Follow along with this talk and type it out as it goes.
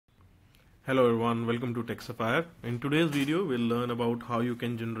Hello everyone, welcome to TechSapphire. In today's video, we'll learn about how you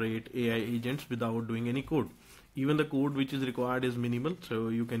can generate AI agents without doing any code. Even the code which is required is minimal, so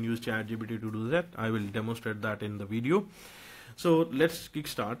you can use ChatGPT to do that. I will demonstrate that in the video. So let's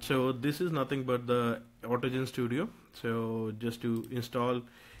kickstart. So this is nothing but the Autogen Studio. So just to install,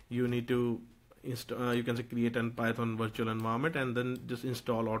 you need to you can say create a Python virtual environment and then just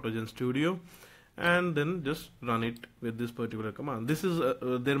install Autogen Studio and then just run it with this particular command. This is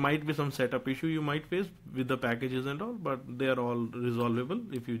there might be some setup issue you might face with the packages and all, but they are all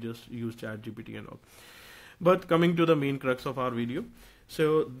resolvable if you just use ChatGPT and all. But coming to the main crux of our video,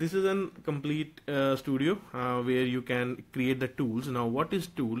 so this is a complete studio where you can create the tools. Now what is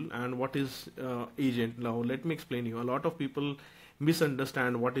tool and what is agent? Now let me explain you. A lot of people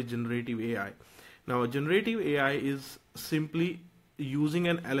misunderstand what is generative AI. Now generative AI is simply using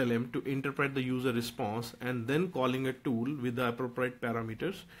an LLM to interpret the user response and then calling a tool with the appropriate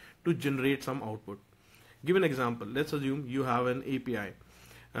parameters to generate some output. Give an example. Let's assume you have an API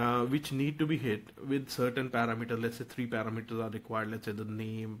which need to be hit with certain parameters. Let's say 3 parameters are required. Let's say the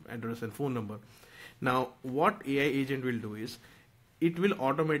name, address and phone number. Now what AI agent will do is it will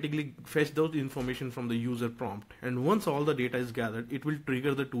automatically fetch those information from the user prompt, and once all the data is gathered, it will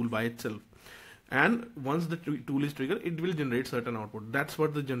trigger the tool by itself. And once the tool is triggered, it will generate certain output. That's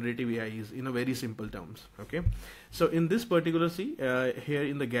what the generative AI is in a very simple terms. Okay, so in this particular here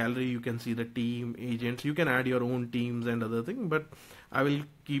in the gallery you can see the team, agents. You can add your own teams and other thing, but I will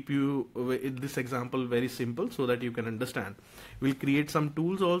keep you this example very simple so that you can understand. We'll create some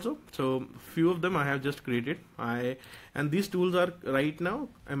tools also. So few of them I have just created. And these tools are right now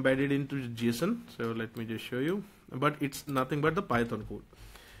embedded into JSON. So let me just show you, but it's nothing but the Python code.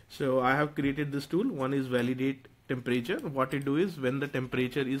 So I have created this tool. One is validate temperature. What it do is when the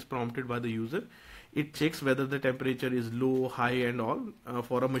temperature is prompted by the user, it checks whether the temperature is low, high and all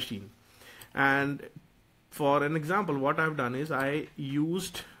for a machine. And for an example, what I've done is I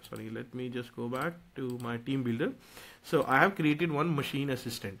used, let me just go back to my team builder. So I have created one machine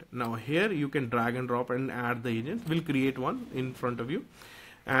assistant. Now here you can drag and drop and add the agent. We'll create one in front of you.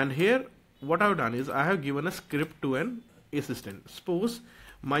 And here what I've done is I have given a script to an assistant. Suppose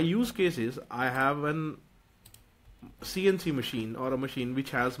my use case is I have an CNC machine or a machine which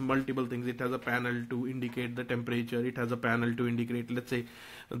has multiple things. It has a panel to indicate the temperature. It has a panel to indicate, let's say,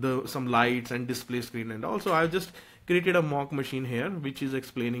 some lights and display screen. And also I've just created a mock machine here which is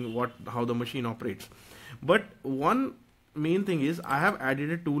explaining how the machine operates. But one main thing is I have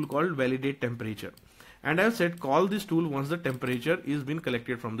added a tool called validate temperature, and I've said call this tool once the temperature is been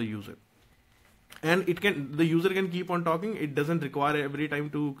collected from the user. And the user can keep on talking. It doesn't require every time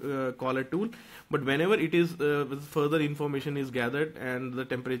to call a tool, but whenever it is further information is gathered and the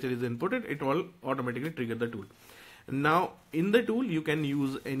temperature is inputted, it will automatically trigger the tool. Now in the tool you can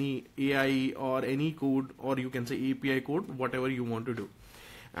use any AI or any code, or you can say API code, whatever you want to do.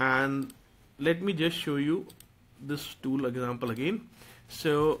 And let me just show you this tool example again.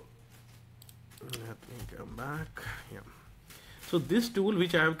 So let me come back. Yeah. So this tool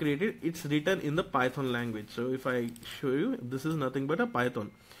which I have created, it's written in the Python language. So if I show you, this is nothing but a Python.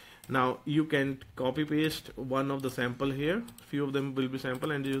 Now you can copy paste one of the sample here. Few of them will be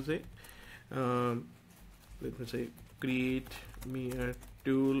sample, and you say, let me say, create me a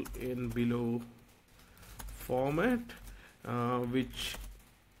tool in below format, which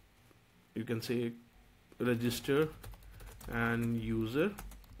you can say register and user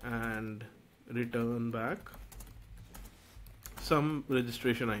and return back some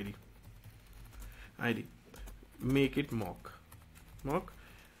registration ID. Make it mock.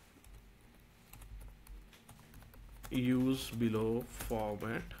 Use below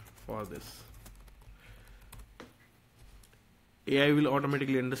format for this. AI will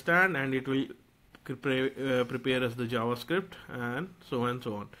automatically understand and it will prepare us the JavaScript and so on and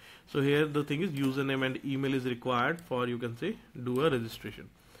so on. So here the thing is username and email is required for, you can say, do a registration.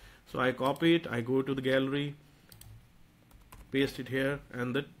 So I copy it, I go to the gallery, paste it here,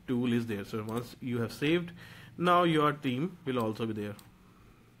 and the tool is there. So once you have saved, now your team will also be there,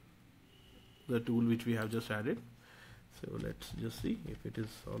 the tool which we have just added. So let's just see if it is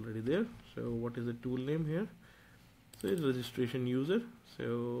already there. So what is the tool name here? So it's registration user.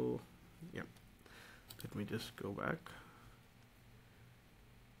 So yeah, let me just go back.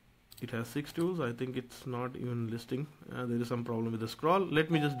 It has 6 tools. I think it's not even listing. There is some problem with the scroll.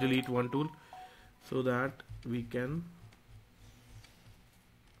 Let me just delete one tool so that we can.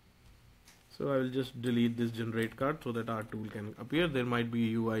 So I will just delete this generate card so that our tool can appear. There might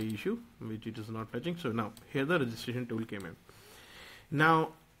be a UI issue which it is not fetching. So now here the registration tool came in. Now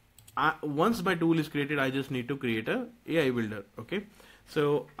once my tool is created, I just need to create a AI builder. Okay,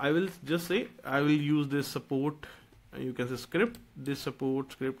 So I will just say I will use this support, you can say script, this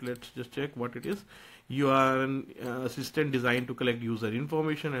support script. Let's just check what it is. You are an assistant designed to collect user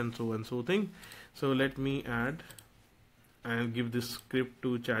information and so thing. So let me add and give this script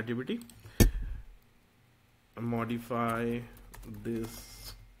to ChatGPT. Modify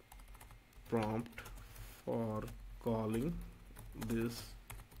this prompt for calling this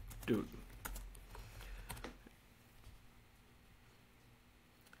tool.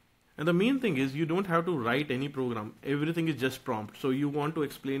 And the main thing is you don't have to write any program. Everything is just prompt. So you want to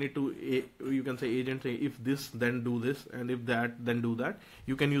explain it to you can say agent, say if this then do this, and if that then do that.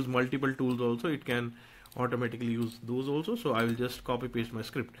 You can use multiple tools also. It can automatically use those also. So I will just copy paste my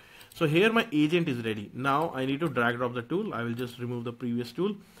script. So here my agent is ready. Now I need to drag drop the tool. I will just remove the previous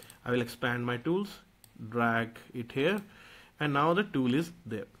tool. I will expand my tools, drag it here, and now the tool is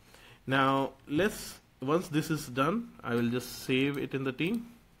there. Now once this is done, I will just save it in the team.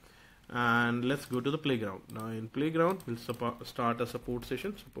 And let's go to the playground. Now in playground, we'll start a support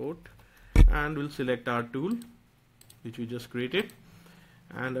session, and we'll select our tool, which we just created.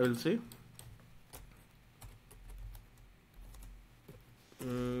 And I will say,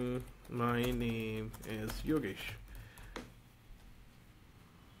 my name is Yogesh.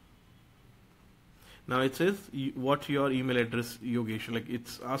 Now it says, what's your email address, Yogesh? Like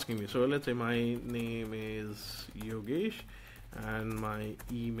it's asking me. So let's say my name is Yogesh, and my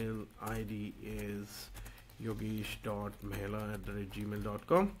email ID is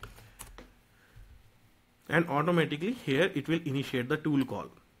yogesh.mehla@gmail.com, and automatically here it will initiate the tool call.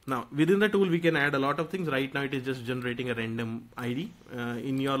 Now within the tool we can add a lot of things. Right now it is just generating a random ID.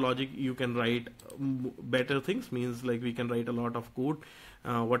 In your logic you can write better things, means like we can write a lot of code,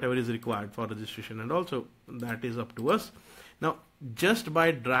 whatever is required for registration, and also that is up to us. Now just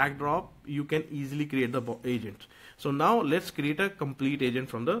by drag drop you can easily create the agents. So now let's create a complete agent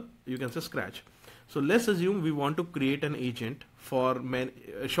from the, you can say, scratch. So let's assume we want to create an agent for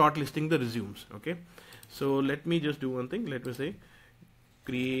shortlisting the resumes. Okay, so let me just do one thing. Let me say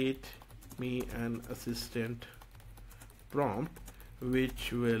create me an assistant prompt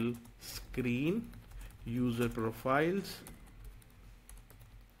which will screen user profiles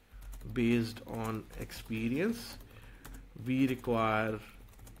based on experience. We require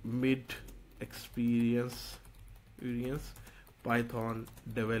mid experience Python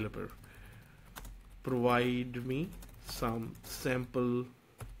developer. Provide me some sample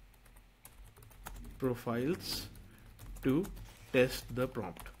profiles to test the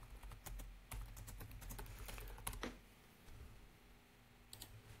prompt.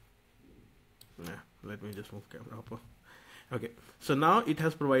 Let me just move camera up. Okay, so now it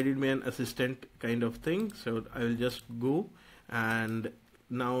has provided me an assistant kind of thing. So I will just go, and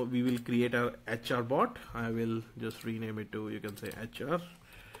now we will create our HR bot. I will just rename it to, you can say, HR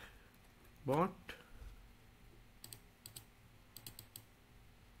bot.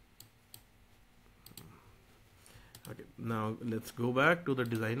 Okay, now let's go back to the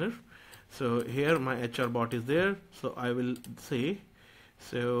designer. So here my HR bot is there. So I will say,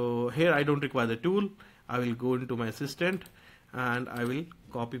 so here I don't require the tool. I will go into my assistant and I will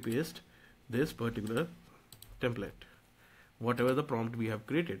copy paste this particular template, whatever the prompt we have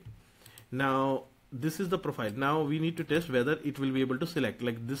created. Now this is the profile. Now we need to test whether it will be able to select,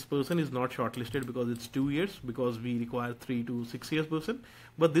 like this person is not shortlisted because it's 2 years, because we require 3 to 6 years person,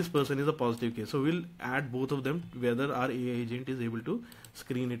 but this person is a positive case. So we'll add both of them, whether our AI agent is able to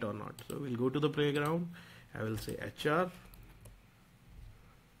screen it or not. So we'll go to the playground. I will say HR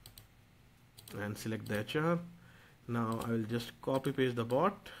and select the HR. Now I will just copy paste the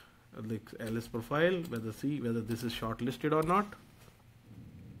bot, like Alice profile, see whether this is shortlisted or not.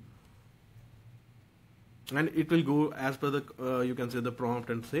 And it will go as per the you can say the prompt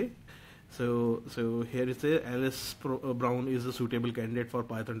and say, so here it says Alice Brown is a suitable candidate for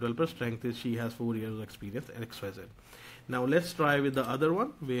Python developer. Strength is she has 4 years of experience, XYZ. Now let's try with the other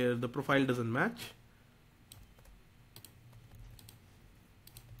one where the profile doesn't match.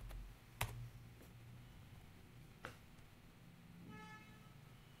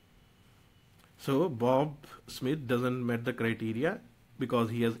 So Bob Smith doesn't meet the criteria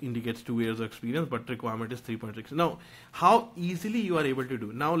because he has indicates 2 years of experience, but requirement is 3.6. Now, how easily you are able to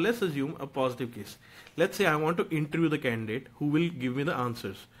do? Now, let's assume a positive case. Let's say I want to interview the candidate who will give me the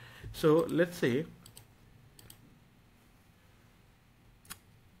answers. So let's say,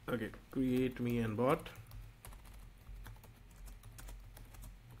 okay, create me and bot.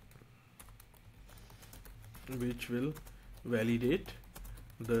 Which will validate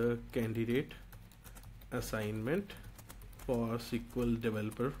the candidate assignment for SQL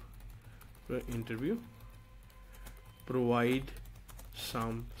developer interview. Provide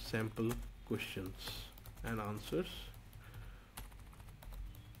some sample questions and answers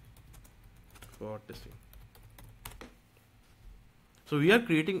for testing. So we are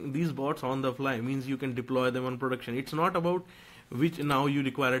creating these bots on the fly, means you can deploy them on production. It's not about which now you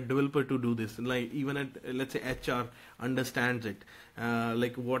require a developer to do this. Like even at, let's say HR understands it,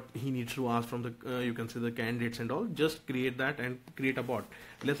 like what he needs to ask from the you can say the candidates and all. Just create that and create a bot.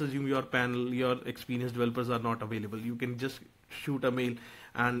 Let's assume your panel, your experienced developers are not available. You can just shoot a mail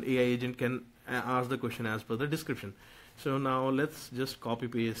and AI agent can ask the question as per the description. So now let's just copy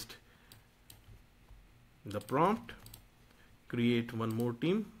paste the prompt, create one more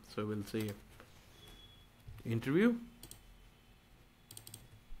team. So we'll say interview,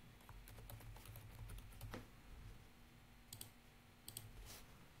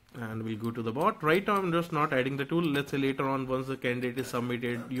 and we'll go to the bot. Right now I'm just not adding the tool. Let's say later on, once the candidate is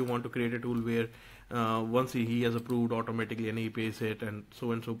submitted, you want to create a tool where once he has approved, automatically an API set and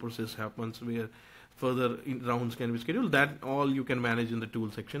so process happens where further rounds can be scheduled. That all you can manage in the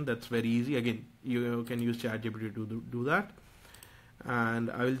tool section. That's very easy. Again, you can use ChatGPT to do that. And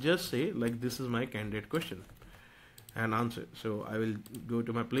I will just say like this is my candidate question and answer. So I will go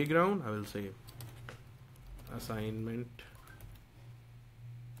to my playground. I will say assignment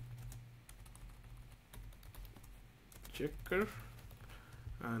checker,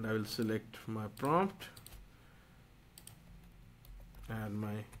 and I will select my prompt and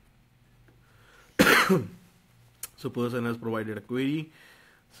my so person has provided a query,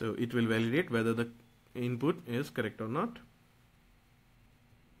 so it will validate whether the input is correct or not.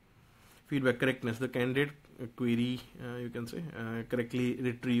 Feedback correctness, the candidate query you can say correctly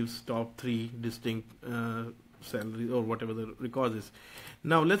retrieves top 3 distinct salaries or whatever the record is.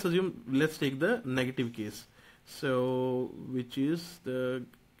 Now let's assume, let's take the negative case, so which is the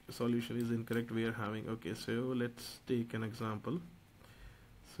solution is incorrect we are having. Okay, so let's take an example.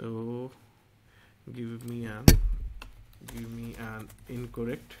 So give me an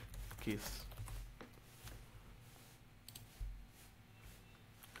incorrect case.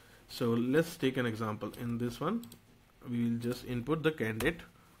 So let's take an example. In this one we will just input the candidate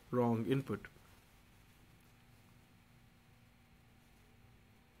wrong input,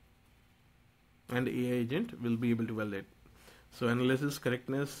 and AI agent will be able to validate. So analysis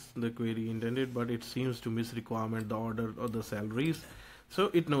correctness, the query intended, but it seems to miss requirement, the order or the salaries. So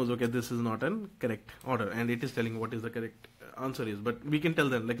it knows, okay, this is not an correct order, and it is telling what is the correct answer is, but we can tell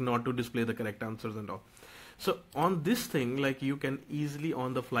them like not to display the correct answers and all. So on this thing, like you can easily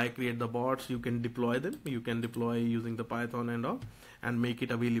on the fly create the bots, you can deploy them, you can deploy using the Python and all and make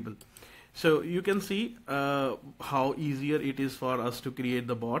it available. So you can see how easier it is for us to create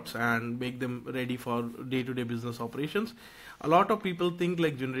the bots and make them ready for day-to-day business operations. A lot of people think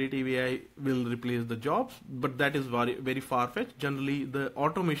like generative AI will replace the jobs, but that is very, very far-fetched. Generally, the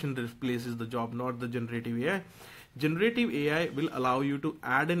automation replaces the job, not the generative AI. Generative AI will allow you to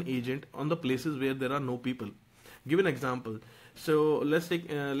add an agent on the places where there are no people. Give an example. So let's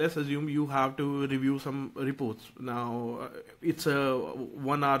assume you have to review some reports. Now it's a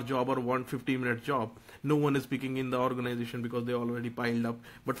 1 hour job or 15-minute job. No one is speaking in the organization because they already piled up.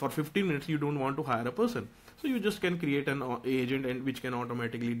 But for 15 minutes you don't want to hire a person. So you just can create an agent and which can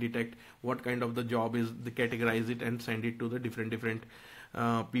automatically detect what kind of the job is, they categorize it and send it to the different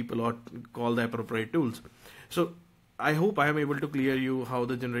people or call the appropriate tools. So I hope I am able to clear you how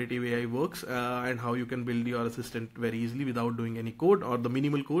the generative AI works and how you can build your assistant very easily without doing any code or the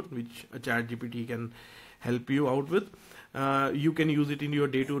minimal code which a ChatGPT can help you out with. You can use it in your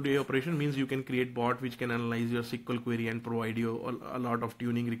day-to-day operation, means you can create bot which can analyze your SQL query and provide you a lot of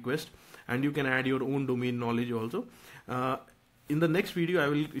tuning requests, and you can add your own domain knowledge also. In the next video I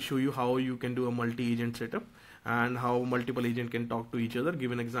will show you how you can do a multi-agent setup and how multiple agents can talk to each other.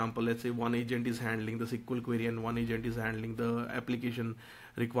 Give an example. Let's say one agent is handling the SQL query and one agent is handling the application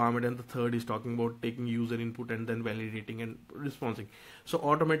requirement, and the third is talking about taking user input and then validating and responding. So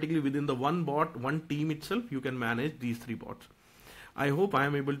automatically within the one bot, one team itself, you can manage these 3 bots. I hope I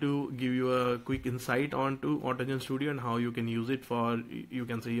am able to give you a quick insight onto Autogen Studio and how you can use it for, you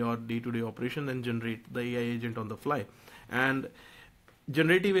can say, your day-to-day operation and generate the AI agent on the fly. And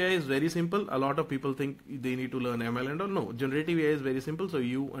generative AI is very simple. A lot of people think they need to learn ML and all. No, generative AI is very simple. So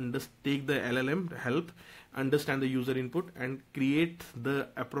you take the LLM help, understand the user input and create the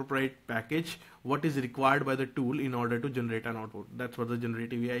appropriate package, what is required by the tool in order to generate an output. That's what the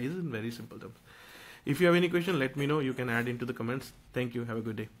generative AI is in very simple terms. If you have any question, let me know. You can add into the comments. Thank you. Have a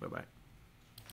good day. Bye-bye.